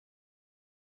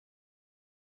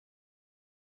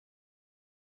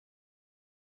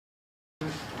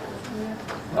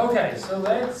Okay, so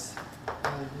let's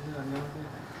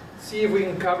see if we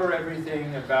can cover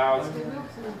everything about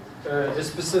the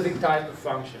specific type of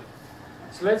function.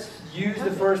 So let's use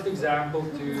the first example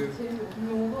to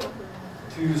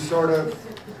sort of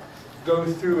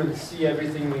go through and see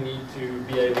everything we need to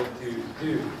be able to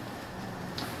do.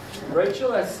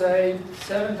 Rachel has saved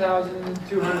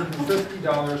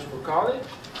 $7,250 for college.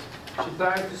 She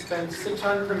plans to spend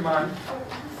 $600 a month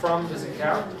from this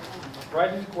account.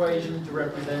 Write an equation to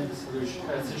represent the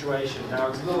situation. Now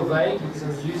it's a little vague because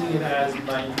I'm using it as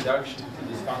my introduction to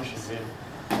this function here.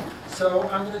 So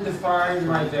I'm going to define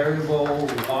my variable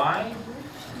y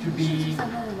to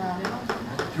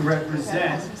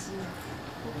represent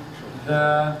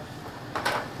the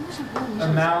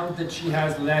amount that she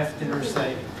has left in her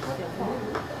savings.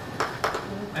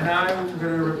 And I'm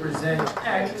going to represent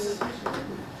x,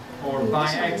 or by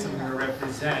x I'm going to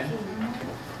represent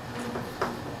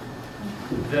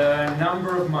the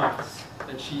number of months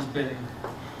that she's been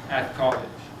at college.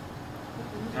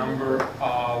 Number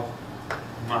of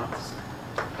months.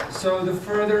 So the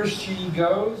further she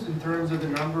goes in terms of the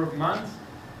number of months,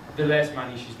 the less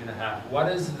money she's going to have.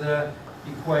 What is the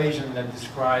equation that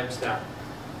describes that?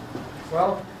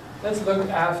 Well, let's look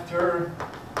after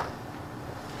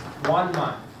 1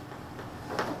 month.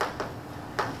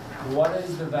 What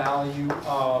is the value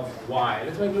of y?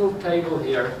 Let's make a little table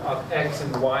here of x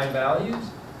and y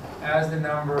values as the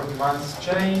number of months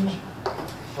change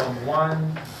from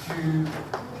 1, 2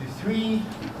 to 3.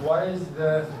 What is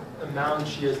the amount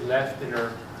she has left in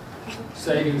her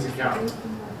savings account?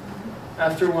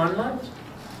 After 1 month,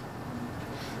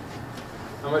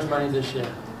 how much money does she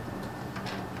have?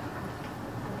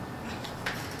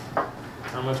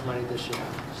 How much money does she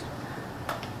have?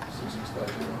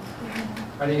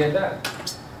 How do you get that?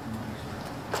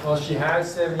 Well, she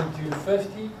has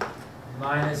 7,250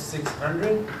 minus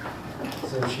 600,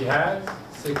 so she has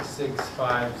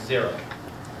 6,650.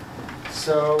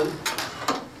 So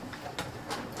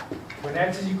when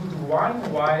x is equal to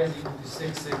 1, y is equal to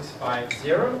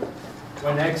 6,650.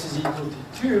 When x is equal to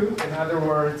 2, in other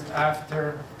words,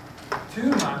 after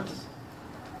 2 months,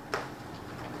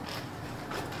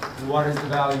 what is the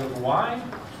value of y?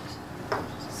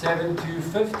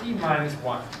 7,250 minus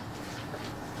 1.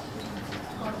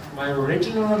 My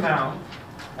original amount,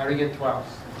 how do I get 12?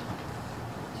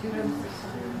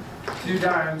 2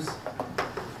 times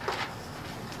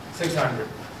 600.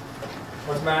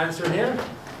 What's my answer here?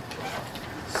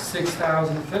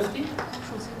 6,050.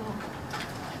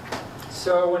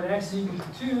 So when x is equal to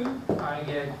 2, I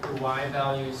get the y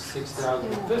value is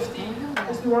 6,050.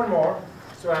 Let's do one more,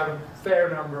 so I have a fair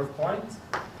number of points.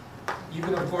 You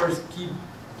can, of course, keep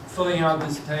filling out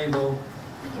this table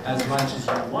as much as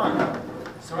you want.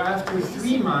 So after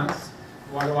 3 months,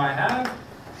 what do I have?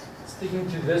 Sticking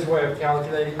to this way of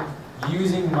calculating,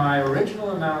 using my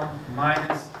original amount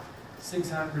minus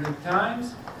 600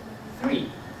 times 3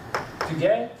 to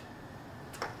get,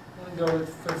 I'm going to go with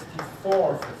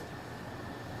 5450.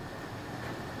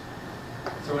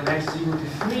 So when x is equal to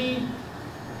 3,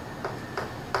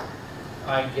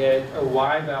 I get a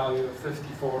y value of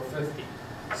 5450.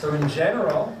 So in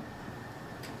general,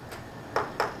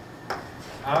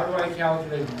 how do I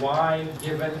calculate y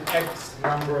given x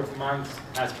number of months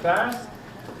has passed?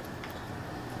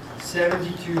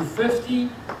 7,250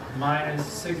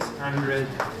 minus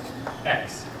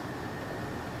 600x.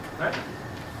 Right?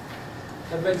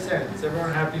 That makes sense. Is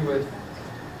everyone happy with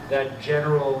that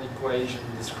general equation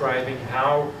describing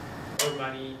how her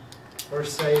money, her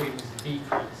savings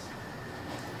decrease?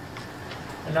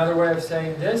 Another way of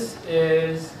saying this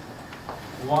is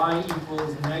y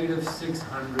equals negative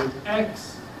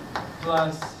 600x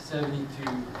plus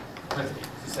 7,250.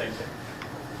 It's the same thing.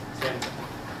 Same thing.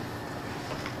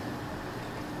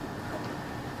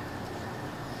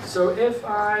 So if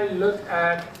I look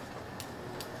at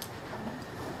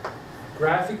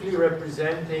graphically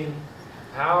representing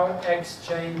how x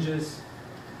changes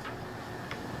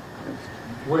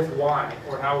with y,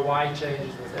 or how y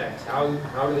changes with x, how do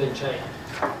they change?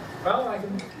 Well, I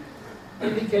can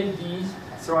indicate these.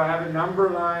 So I have a number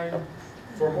line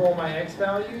for all my x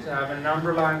values. I have a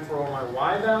number line for all my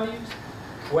y values.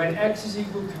 When x is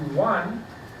equal to 1,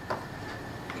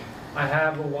 I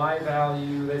have a y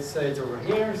value, let's say it's over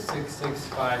here,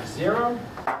 6,650.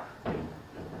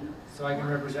 So I can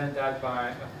represent that by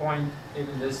a point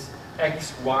in this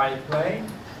xy plane.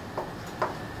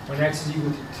 When x is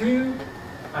equal to 2,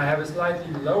 I have a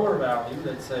slightly lower value,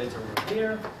 let's say it's over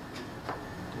here.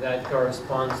 That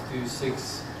corresponds to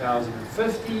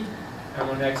 6,050. And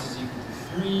when x is equal to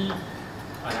 3,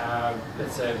 I have,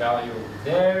 let's say, a value over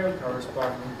there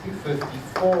corresponding to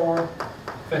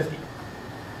 5450.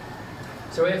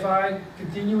 So if I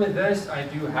continue with this, I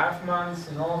do half months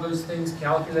and all those things,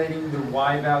 calculating the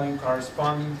y value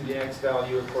corresponding to the x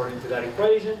value according to that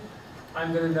equation,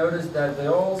 I'm going to notice that they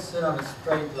all sit on a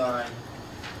straight line,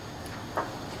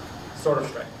 sort of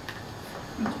straight.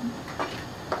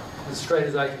 As straight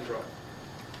as I can draw.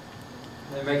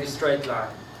 They make a straight line.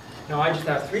 Now I just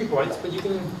have 3 points, but you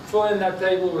can fill in that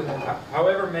table with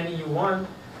however many you want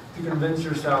to convince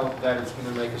yourself that it's going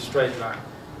to make a straight line.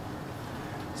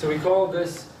 So we call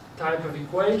this type of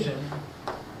equation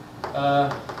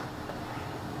a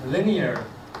linear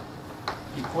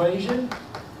equation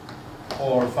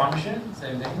or function,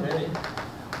 same thing really.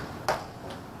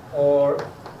 Or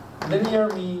linear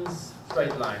means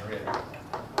straight line really.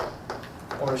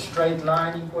 Or a straight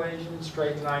line equation,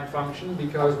 straight line function,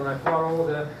 because when I plot all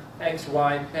the x,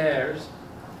 y pairs,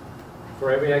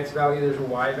 for every x value there's a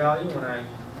y value. When I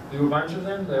do a bunch of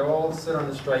them, they all sit on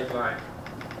a straight line.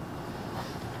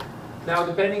 Now,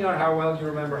 depending on how well you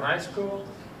remember high school,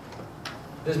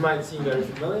 this might seem very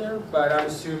familiar, but I'm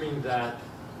assuming that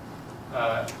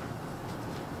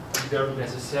you don't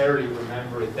necessarily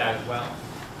remember it that well.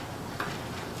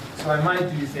 So I might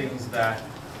do things that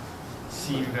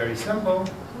seem very simple,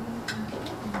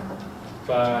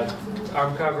 but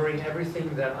I'm covering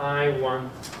everything that I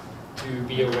want to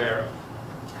be aware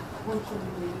of.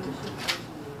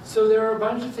 So there are a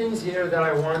bunch of things here that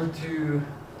I want to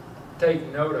take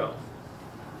note of.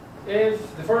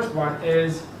 If the first one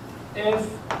is if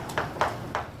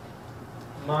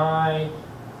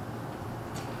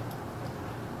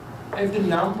the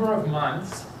number of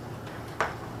months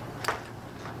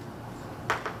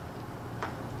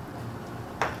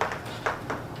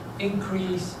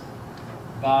increase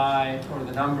by, or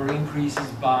the number increases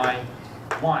by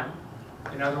 1,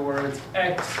 in other words,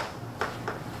 x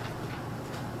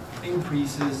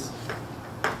increases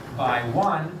by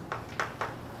 1,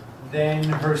 then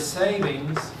her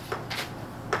savings,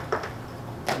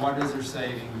 what is her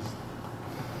savings?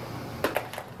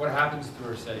 What happens to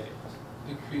her savings?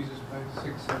 Decreases by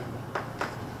 600.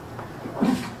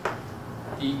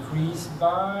 Decrease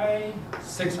by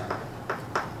 600.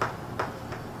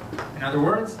 In other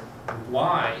words,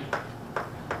 y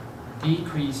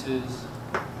decreases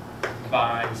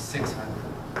by 600.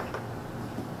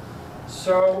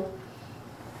 So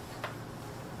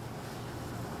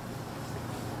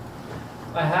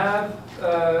I have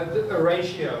a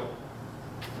ratio.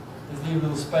 Let's leave a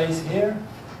little space here.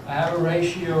 I have a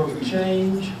ratio of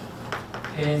change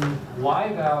in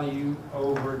y value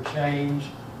over change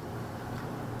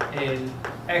in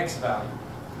x value.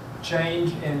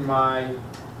 Change in my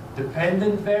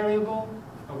dependent variable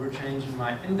over change in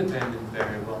my independent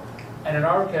variable. And in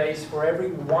our case, for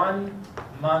every 1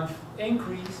 month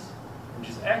increase, which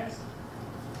is x,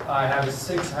 I have a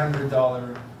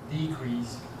 $600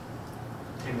 decrease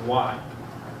in y.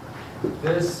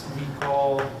 This we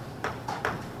call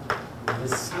the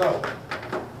slope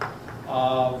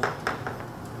of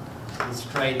the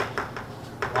straight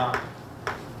line.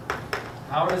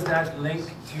 How does that link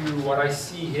to what I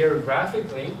see here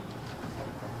graphically?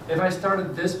 If I start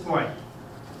at this point,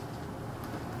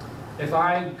 if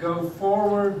I go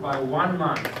forward by 1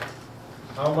 month,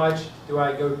 how much do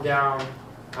I go down?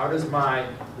 How does my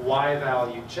y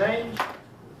value change?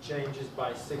 It changes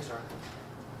by 600.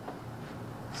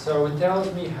 So it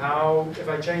tells me how, if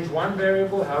I change one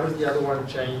variable, how does the other one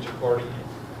change accordingly?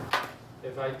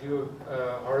 If I do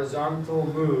a horizontal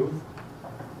move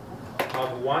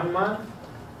of 1 month,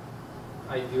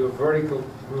 I do a vertical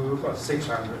move of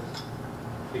 600.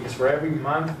 Because for every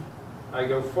month I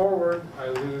go forward, I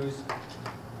lose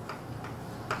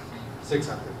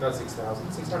 600, not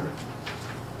 6,000, 600.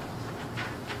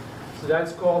 So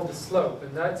that's called the slope,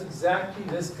 and that's exactly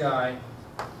this guy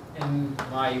in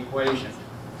my equation.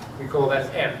 We call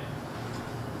that m.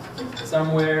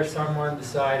 Somewhere someone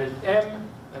decided m,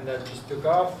 and that just took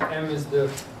off. M is the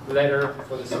letter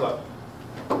for the slope.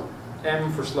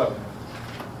 M for slope.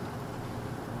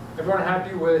 Everyone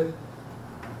happy with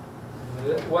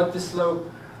what the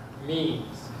slope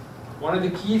means? One of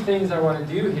the key things I want to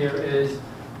do here is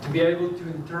to be able to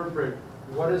interpret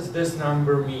what does this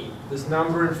number mean? This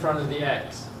number in front of the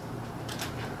x.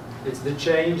 It's the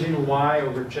change in y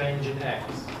over change in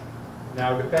x.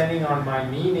 Now, depending on my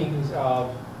meanings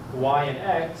of y and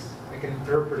x, I can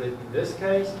interpret it in this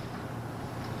case.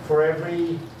 For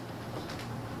every,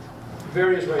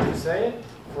 various ways to say it,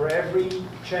 for every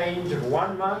change of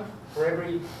 1 month, for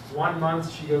every 1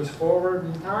 month she goes forward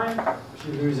in time, she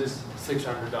loses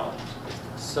 $600.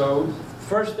 So,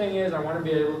 first thing is I want to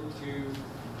be able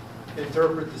to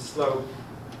interpret the slope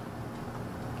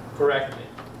correctly.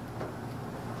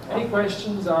 Any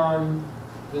questions on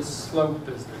this slope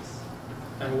business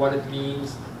and what it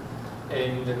means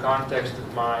in the context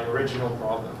of my original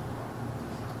problem.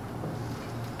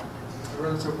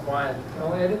 Everyone's so quiet.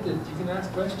 I'll edit it. You can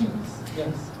ask questions.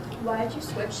 Yes. Why did you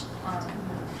switch the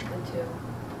two?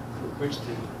 Which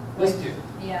two? This two.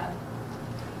 Yeah.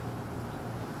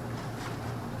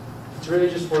 It's really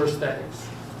just for aesthetics.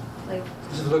 Like. It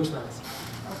just looks nice.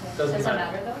 Okay. Doesn't Does it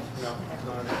matter. matter though? No. Okay.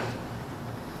 No.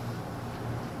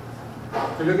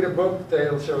 If you look at a book,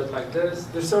 they'll show it like this.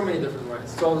 There's so many different ways.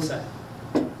 It's all the same.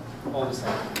 All the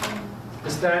same. The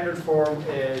standard form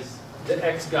is the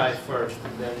x guy first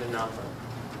and then the number.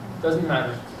 Doesn't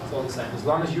matter. It's all the same. As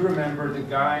long as you remember the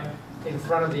guy in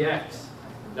front of the x,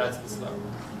 that's the slope.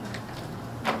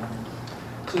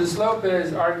 So the slope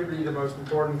is arguably the most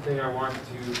important thing I want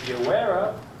to be aware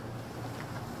of,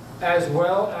 as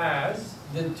well as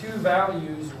the two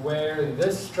values where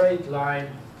this straight line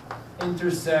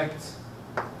intersects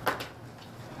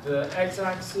the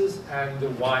x-axis and the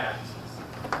y-axis.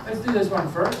 Let's do this one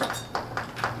first.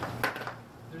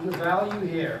 There's a value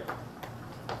here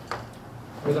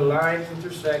where the line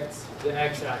intersects the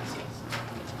x-axis.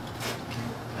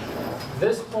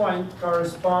 This point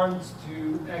corresponds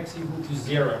to x equal to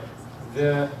 0.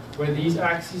 Where these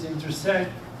axes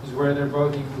intersect is where they're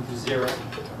both equal to 0.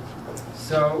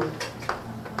 So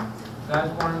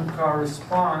that one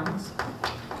corresponds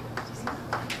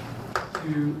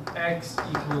to x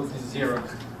equal to 0.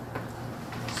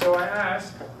 So I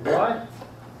ask, what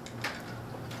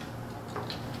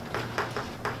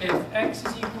if x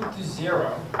is equal to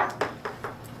 0?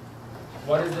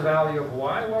 What is the value of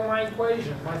y? Well, my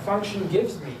equation, my function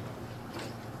gives me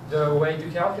the way to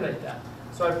calculate that.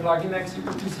 So I plug in x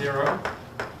equal to 0,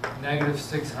 negative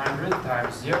 600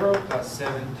 times 0 plus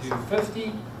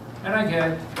 7250, and I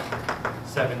get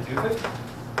 7250.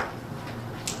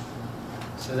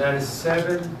 So that is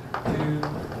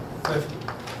 7250.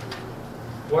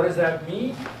 What does that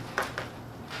mean?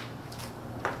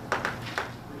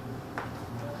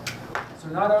 So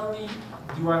not only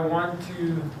do I want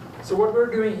to, so what we're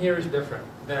doing here is different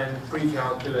than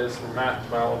pre-calculus or math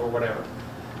 12 or whatever.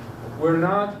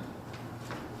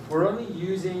 We're only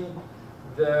using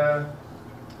the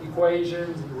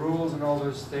equations and rules and all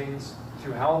those things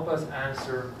to help us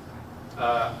answer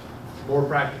more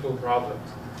practical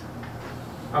problems.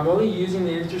 I'm only using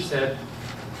the intercept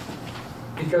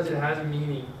because it has a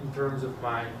meaning in terms of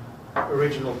my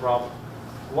original problem.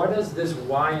 What does this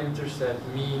y-intercept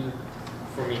mean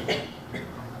for me?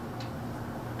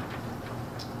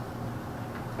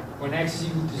 When x is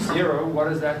equal to 0, what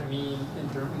does that mean in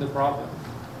the problem?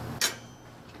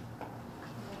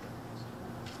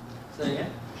 Say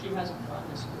again? She hasn't gone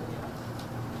to school yet.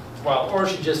 Well, or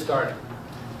she just started.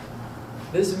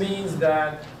 This means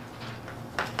that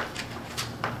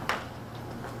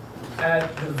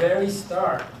at the very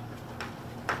start,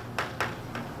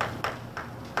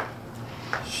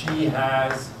 she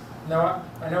has, now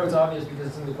I know it's obvious because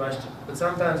it's in the question, but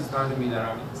sometimes it's not going to be that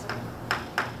obvious.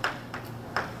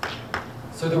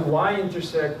 So the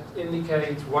y-intercept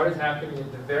indicates what is happening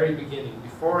at the very beginning,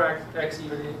 before x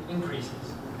even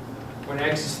increases. When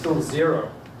x is still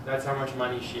 0, that's how much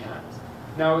money she has.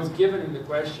 Now it's given in the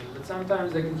question, but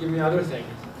sometimes they can give me other things.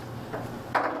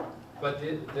 But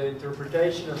the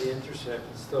interpretation of the intercept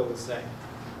is still the same.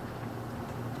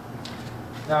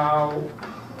 Now,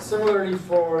 similarly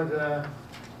for the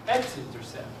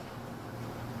x-intercept.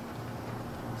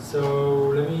 So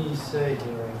let me say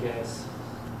here, I guess,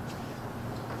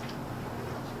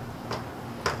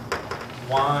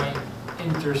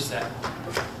 y-intercept,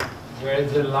 where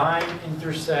the line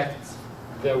intersects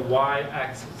the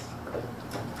y-axis.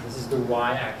 This is the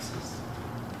y-axis.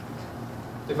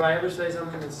 If I ever say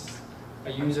something that's, I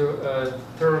use a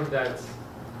term that's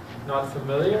not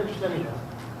familiar, just let me know.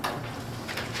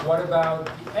 What about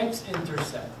the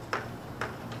x-intercept?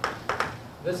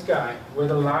 This guy, where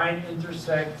the line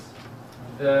intersects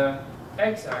the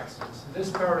x-axis. This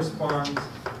corresponds,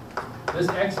 this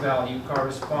x value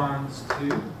corresponds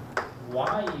to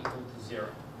y equal to 0.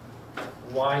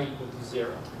 Y equal to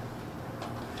 0.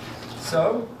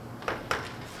 So,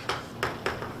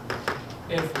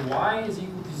 if y is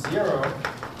equal to 0,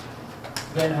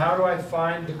 then how do I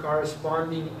find the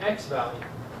corresponding x value?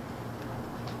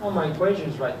 Well, my equation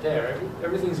is right there.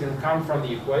 Everything's going to come from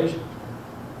the equation.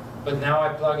 But now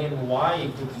I plug in y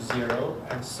equal to 0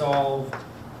 and solve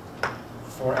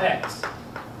for x.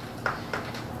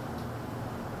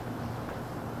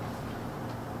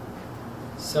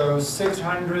 So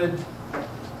 600x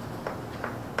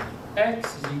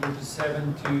is equal to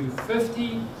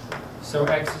 7250. So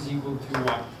x is equal to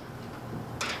what?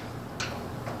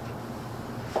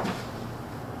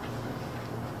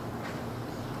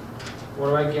 What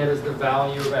do I get as the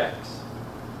value of x?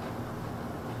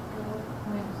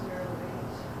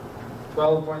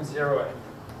 12.08.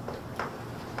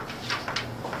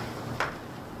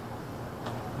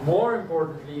 More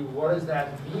importantly, what does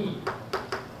that mean?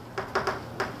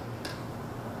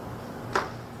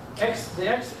 The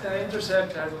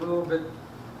x-intercept has a little bit,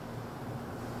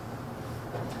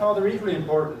 oh, they're equally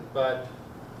important, but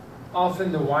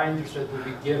often the y-intercept will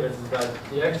be given, but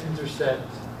the x-intercept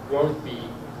won't be.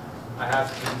 I have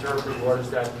to interpret what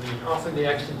does that mean. Often the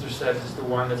x-intercept is the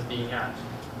one that's being asked.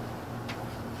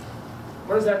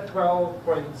 What does that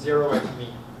 12.08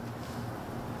 mean?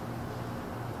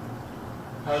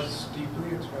 How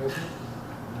steeply it's rising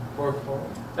or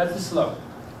falling? That's the slope.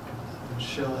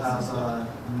 She'll have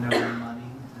no money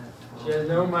at 12. She has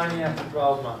no money after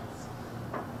 12 months.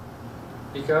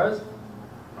 Because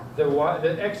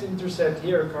the x-intercept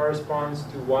here corresponds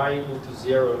to y equal to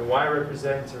 0, and y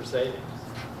represents her savings.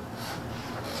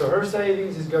 So her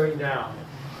savings is going down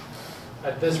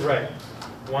at this rate,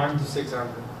 1 to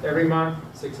 600. Every month,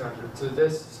 600. So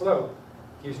this slope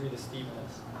gives me the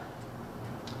steepness.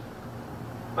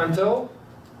 Until,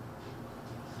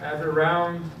 at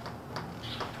around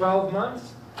 12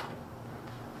 months,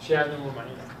 she has no more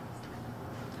money left.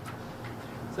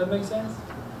 Does that make sense?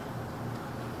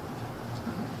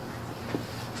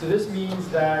 So this means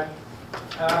that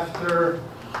after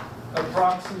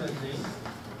approximately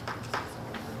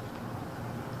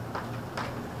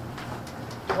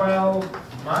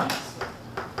 12 months,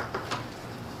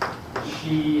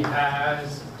 she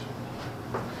has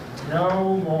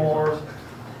no more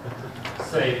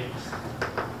savings.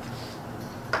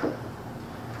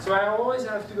 So I always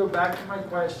have to go back to my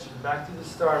question, back to the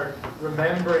start,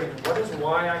 remembering what does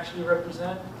y actually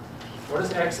represent? What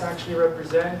does x actually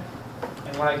represent?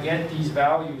 And when I get these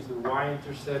values, the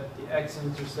y-intercept, the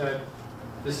x-intercept,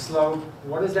 the slope,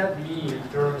 what does that mean in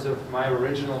terms of my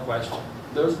original question?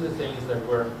 Those are the things that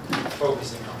we're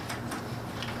focusing on.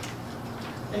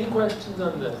 Any questions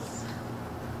on this?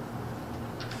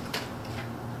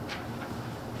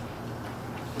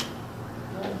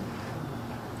 No?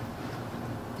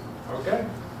 Okay.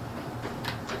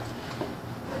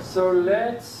 So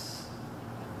let's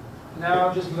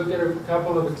now just look at a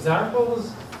couple of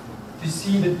examples to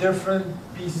see the different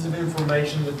pieces of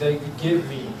information that they could give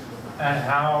me and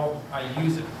how I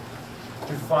use it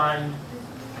to find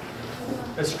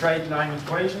a straight line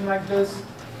equation like this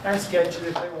and sketch it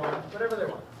if they want, whatever they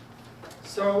want.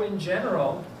 So in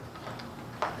general,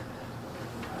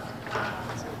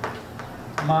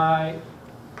 my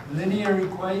linear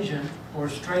equation or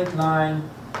straight line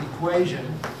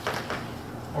equation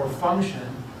or function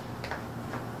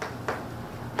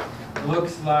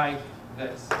looks like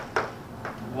this.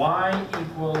 Y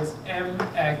equals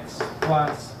mx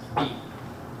plus b.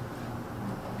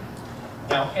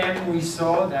 Now m we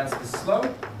saw, that's the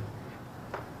slope.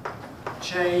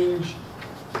 Change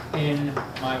in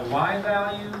my y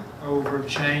value over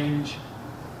change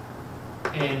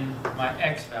in my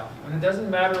x value. And it doesn't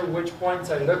matter which points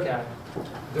I look at,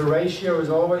 the ratio is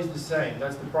always the same.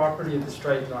 That's the property of the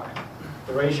straight line.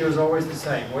 The ratio is always the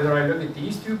same. Whether I look at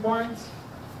these 2 points,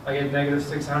 I get negative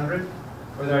 600.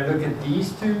 Whether I look at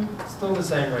these two, it's still the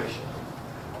same ratio,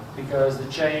 because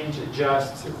the change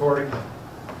adjusts accordingly.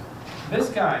 This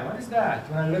guy, what is that?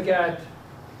 When I look at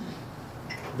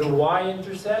the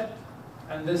y-intercept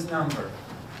and this number,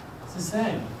 it's the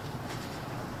same.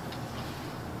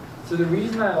 So the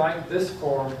reason I like this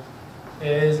form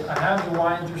is I have the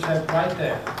y-intercept right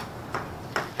there.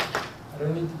 I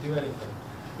don't need to do anything.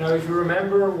 Now if you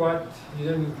remember what you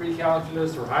did in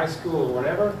pre-calculus or high school or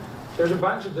whatever, there's a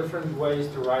bunch of different ways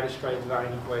to write a straight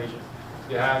line equation.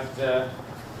 You have the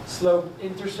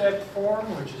slope-intercept form,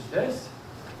 which is this.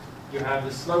 You have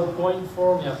the slope-point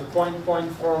form, you have the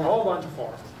point-point form, a whole bunch of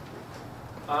forms.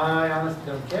 I honestly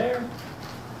don't care.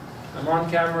 I'm on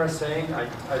camera saying I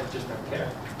just don't care.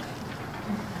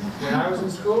 When I was in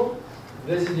school,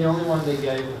 this is the only one they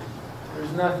gave me.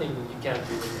 There's nothing you can't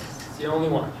do with this. It's the only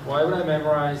one. Why would I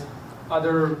memorize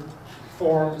other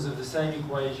forms of the same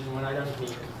equation when I don't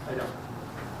need it? I don't.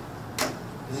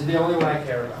 This is the only one I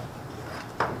care about.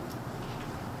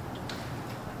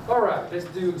 All right, let's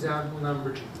do example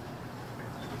number 2.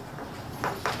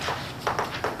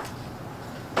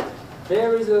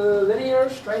 There is a linear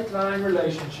straight line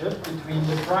relationship between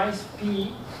the price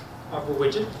P of a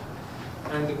widget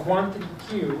and the quantity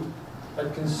Q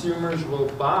that consumers will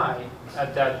buy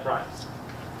at that price.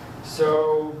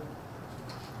 So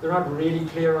they're not really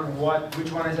clear on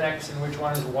which one is X and which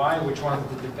one is Y, which one's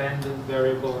the dependent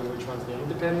variable and which one's the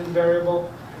independent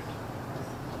variable.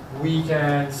 We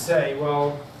can say,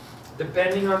 well,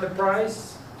 depending on the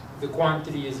price, the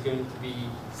quantity is going to be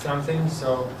something.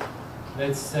 So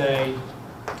let's say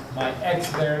my x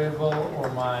variable or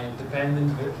my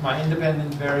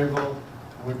independent variable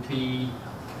would be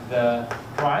the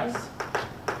price,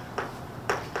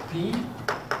 P.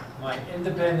 My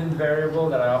independent variable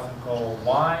that I often call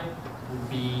y would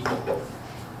be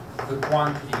the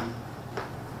quantity,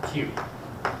 Q.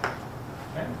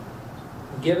 Okay?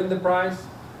 Given the price,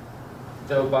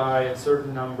 they'll buy a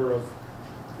certain number of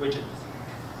widgets,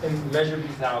 and measured in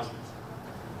thousands.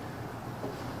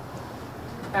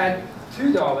 At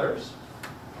 $2,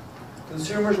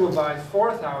 consumers will buy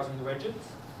 4,000 widgets,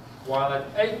 while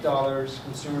at $8,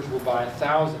 consumers will buy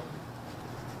 1,000.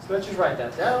 So let's just write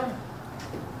that down.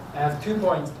 I have 2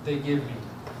 points that they give me.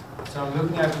 So I'm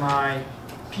looking at my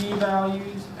P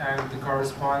values and the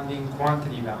corresponding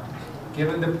quantity values.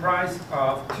 Given the price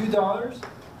of $2,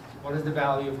 what is the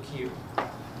value of Q?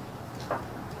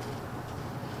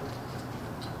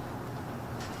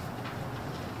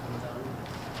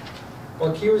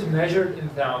 Well, Q is measured in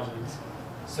thousands,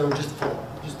 so just 4,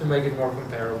 just to make it more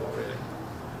comparable, really.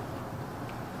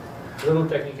 A little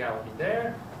technicality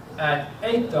there. At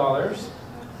 $8,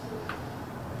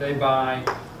 they buy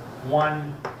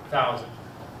 1,000.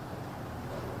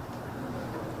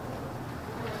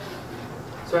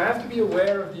 So I have to be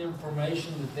aware of the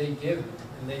information that they give me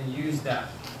and then use that.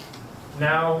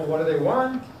 Now, what do they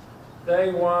want?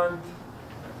 They want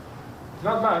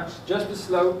not much, just the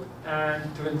slope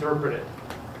and to interpret it.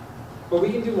 But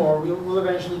we can do more. We'll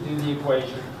eventually do the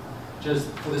equation just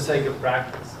for the sake of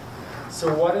practice.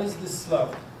 So what is the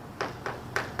slope?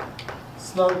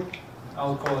 Slope,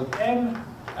 I'll call it M.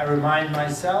 I remind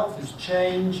myself is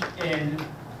change in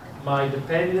my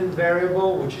dependent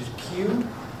variable, which is Q,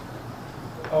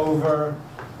 over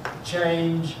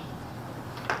change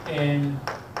in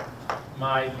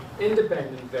my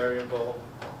independent variable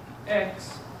X,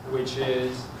 which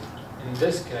is, in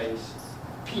this case,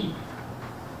 P.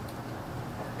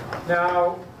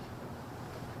 Now,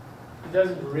 it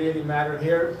doesn't really matter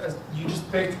here. You just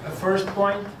pick a first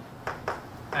point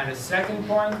and a second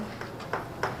point.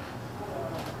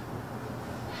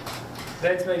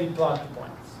 Let's maybe plot the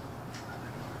points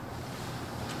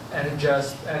and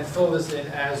adjust and fill this in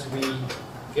as we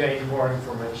gain more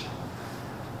information.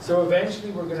 So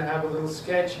eventually we're going to have a little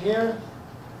sketch here.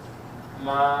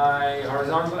 My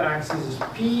horizontal axis is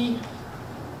P,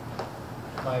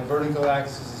 my vertical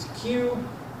axis is Q.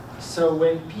 So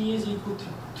when P is equal to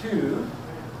 2,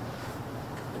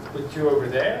 let's put 2 over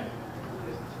there,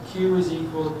 Q is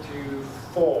equal to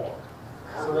 4.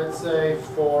 So let's say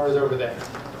 4 is over there.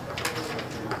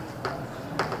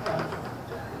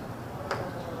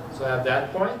 So I have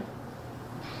that point,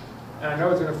 and I know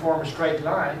it's going to form a straight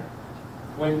line.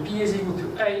 When P is equal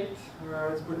to 8,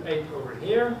 let's put 8 over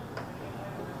here,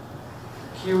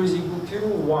 Q is equal to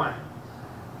 1.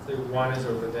 So 1 is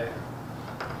over there.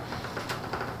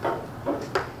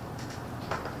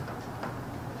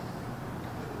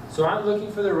 So I'm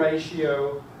looking for the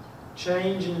ratio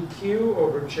change in Q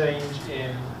over change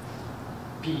in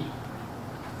P.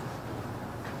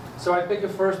 So I pick a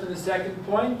first and a second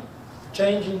point.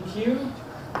 Change in Q,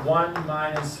 1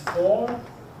 minus 4.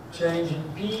 Change in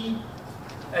P,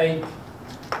 8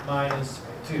 minus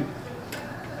 2.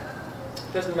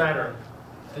 Doesn't matter.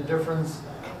 The difference,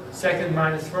 second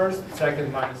minus first,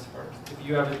 second minus first. If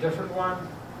you have a different one,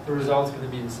 the result's going to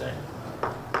be the same.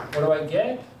 What do I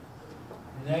get?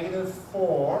 Negative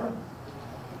 4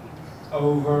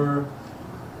 over,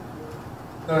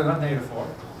 no, not negative 4.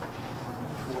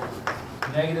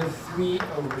 Negative 3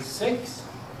 over 6,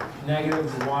 negative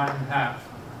 1/2.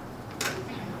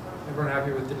 Everyone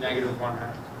happy with the negative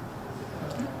 1/2?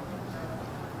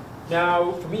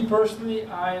 Now, for me personally,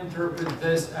 I interpret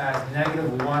this as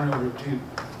negative 1 over 2.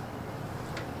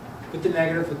 Put the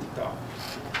negative at the top.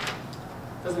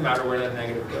 Doesn't matter where that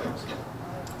negative goes.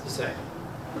 It's the same.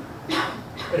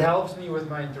 It helps me with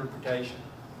my interpretation.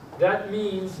 That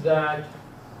means that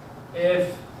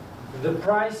if the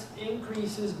price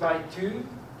increases by 2,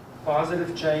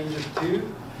 positive change of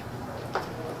 2,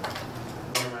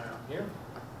 where am I now? Here?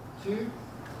 2,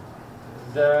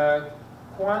 the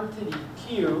quantity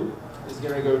Q is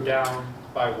going to go down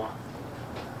by 1.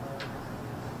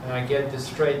 And I get this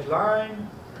straight line.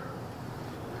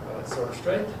 Well, it's sort of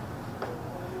straight.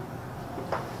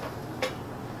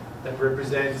 That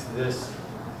represents this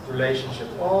relationship,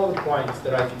 all the points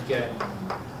that I could get.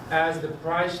 As the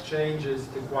price changes,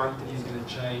 the quantity is going to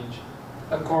change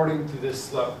according to this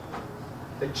slope.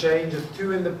 The change of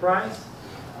 2 in the price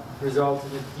results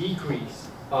in a decrease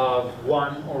of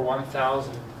 1 or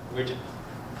 1,000 widgets.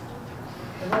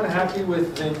 I'm not happy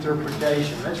with the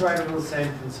interpretation. Let's write a little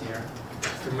sentence here.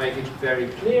 to make it very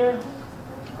clear,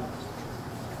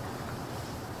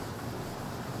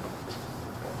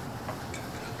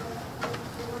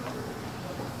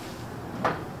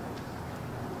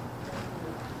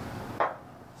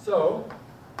 so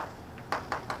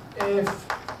if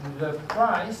the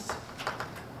price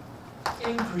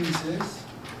increases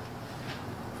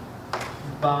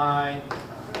by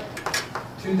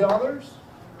 $2,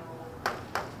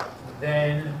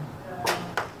 then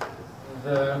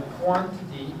the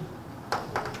quantity,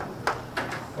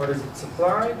 what is it,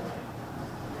 supplied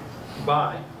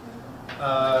by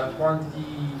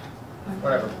quantity,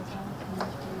 whatever,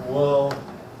 will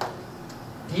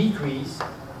decrease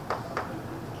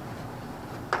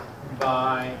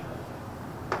by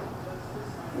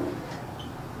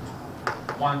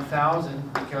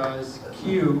 1,000 because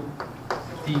Q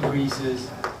decreases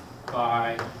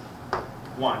by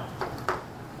 1.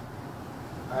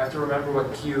 I have to remember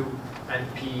what Q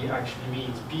and P actually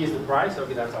means. P is the price,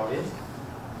 okay, that's all it is.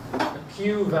 A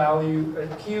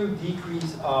Q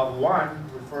decrease of 1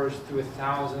 refers to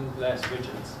 1,000 less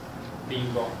widgets being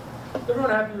bought. Everyone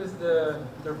happy with the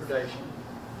interpretation?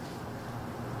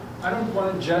 I don't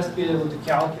want to just be able to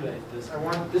calculate this.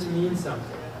 This means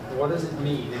something. What does it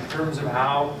mean in terms of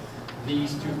how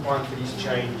these two quantities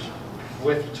change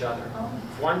with each other?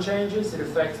 If one changes, it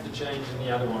affects the change in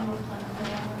the other one.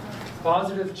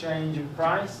 Positive change in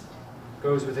price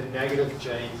goes with a negative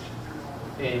change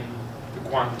in the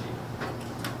quantity.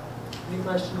 Any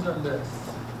questions on this?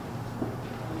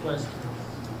 Any questions?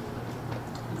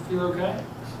 You feel okay?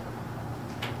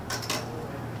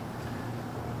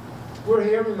 We're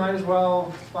here, we might as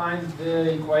well find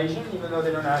the equation, even though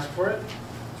they don't ask for it.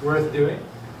 It's worth doing.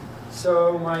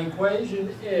 So my equation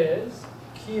is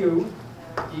Q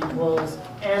equals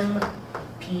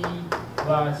MP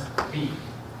plus B.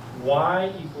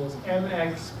 Y equals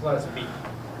MX plus B.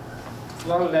 It's a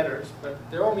lot of letters, but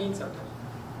they all mean something.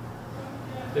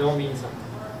 They all mean something.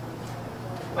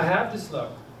 I have the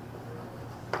slope.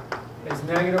 It's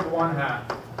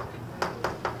 -1/2.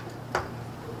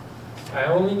 I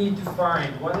only need to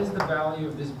find what is the value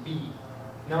of this B.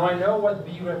 Now I know what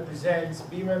B represents.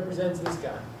 B represents this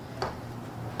guy.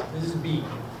 This is B,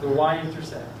 the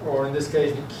y-intercept, or in this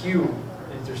case the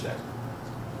q-intercept.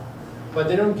 But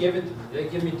they don't give it to me. They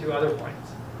give me 2 other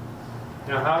points.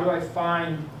 Now how do I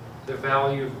find the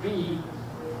value of B?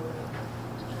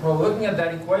 Well, looking at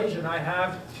that equation, I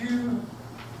have 2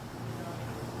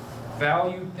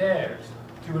 value pairs,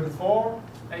 2 and 4,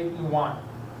 8 and 1.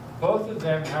 Both of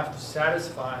them have to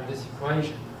satisfy this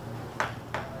equation.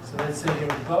 So let's say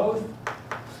here both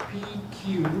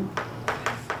PQ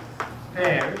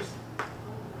pairs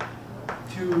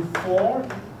 2, 4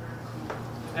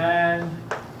 and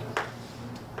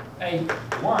 8,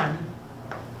 1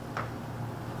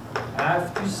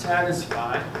 have to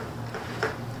satisfy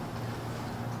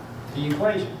the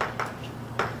equation.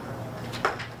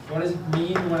 What does it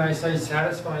mean when I say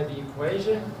satisfy the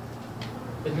equation?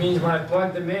 It means when I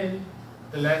plug them in,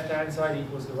 the left-hand side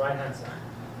equals the right-hand side.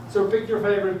 So pick your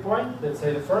favorite point. Let's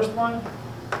say the first one.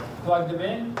 Plug them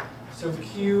in. So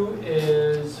Q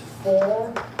is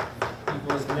 4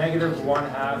 equals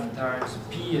 -1/2 times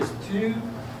P is 2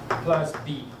 plus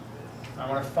B. I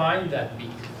want to find that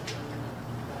B.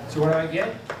 So what do I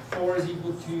get? 4 is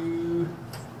equal to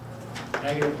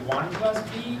 -1 plus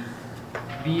B.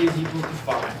 B is equal to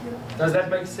 5. Does that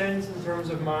make sense in terms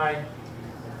of my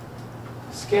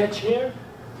sketch here?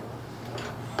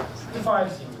 The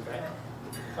 5 seems okay.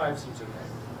 5 seems okay.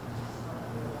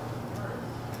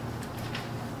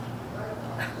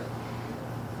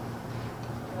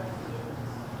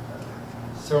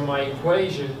 So my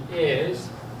equation is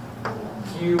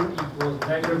Q equals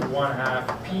 -1/2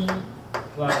 P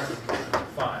plus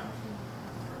 5.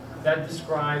 That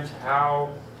describes how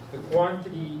the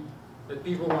quantity that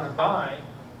people want to buy,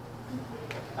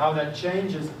 how that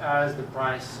changes as the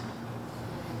price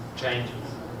changes.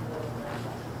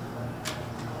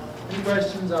 Any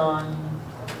questions on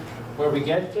where we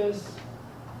get this?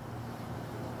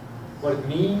 What it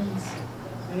means?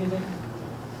 Anything?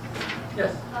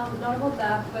 Yes? Not about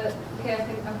that, but okay,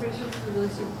 I'm pretty sure this is a really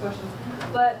stupid question.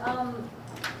 But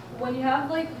when you have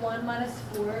like 1 minus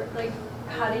 4, like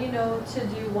how do you know to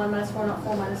do 1 minus 4, not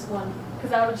 4 minus 1?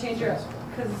 Because that would change your,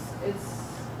 because it's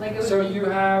like it would So be, you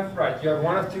have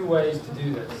one of 2 ways to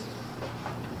do this.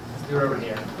 Let's do it over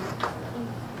here.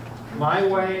 My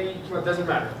way, well, it doesn't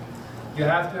matter. You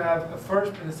have to have a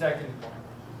first and a second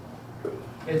point.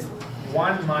 It's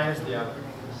one minus the other.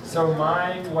 So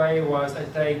my way was I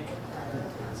take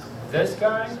this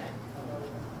guy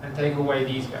and take away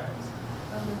these guys.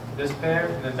 This pair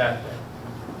and then that pair.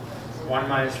 1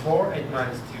 minus 4, 8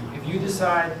 minus 2. If you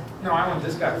decide, no, I want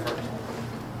this guy first,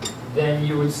 then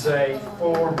you would say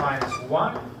 4 minus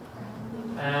 1,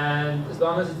 and as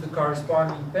long as it's the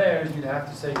corresponding pairs, you'd have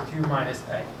to say 2 minus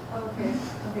a. Okay,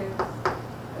 okay.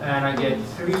 And I get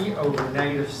 3 over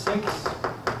negative 6,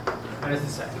 and it's the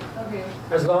same. Okay.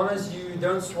 As long as you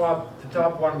don't swap the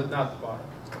top one but not the bottom.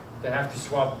 They have to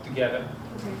swap together.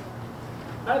 Okay.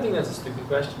 I don't think that's a stupid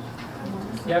question.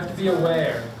 You have to be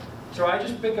aware. So I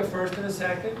just pick a first and a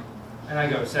second, and I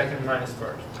go second minus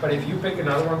first. But if you pick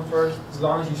another one first, as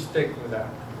long as you stick with that,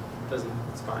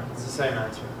 it's fine. It's the same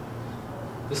answer.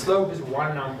 The slope is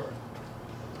one number,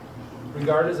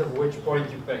 regardless of which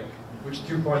point you pick, which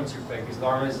 2 points you pick. As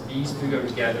long as these two go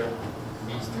together,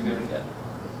 these two go together,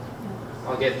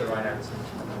 I'll get the right answer.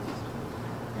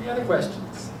 Any other questions?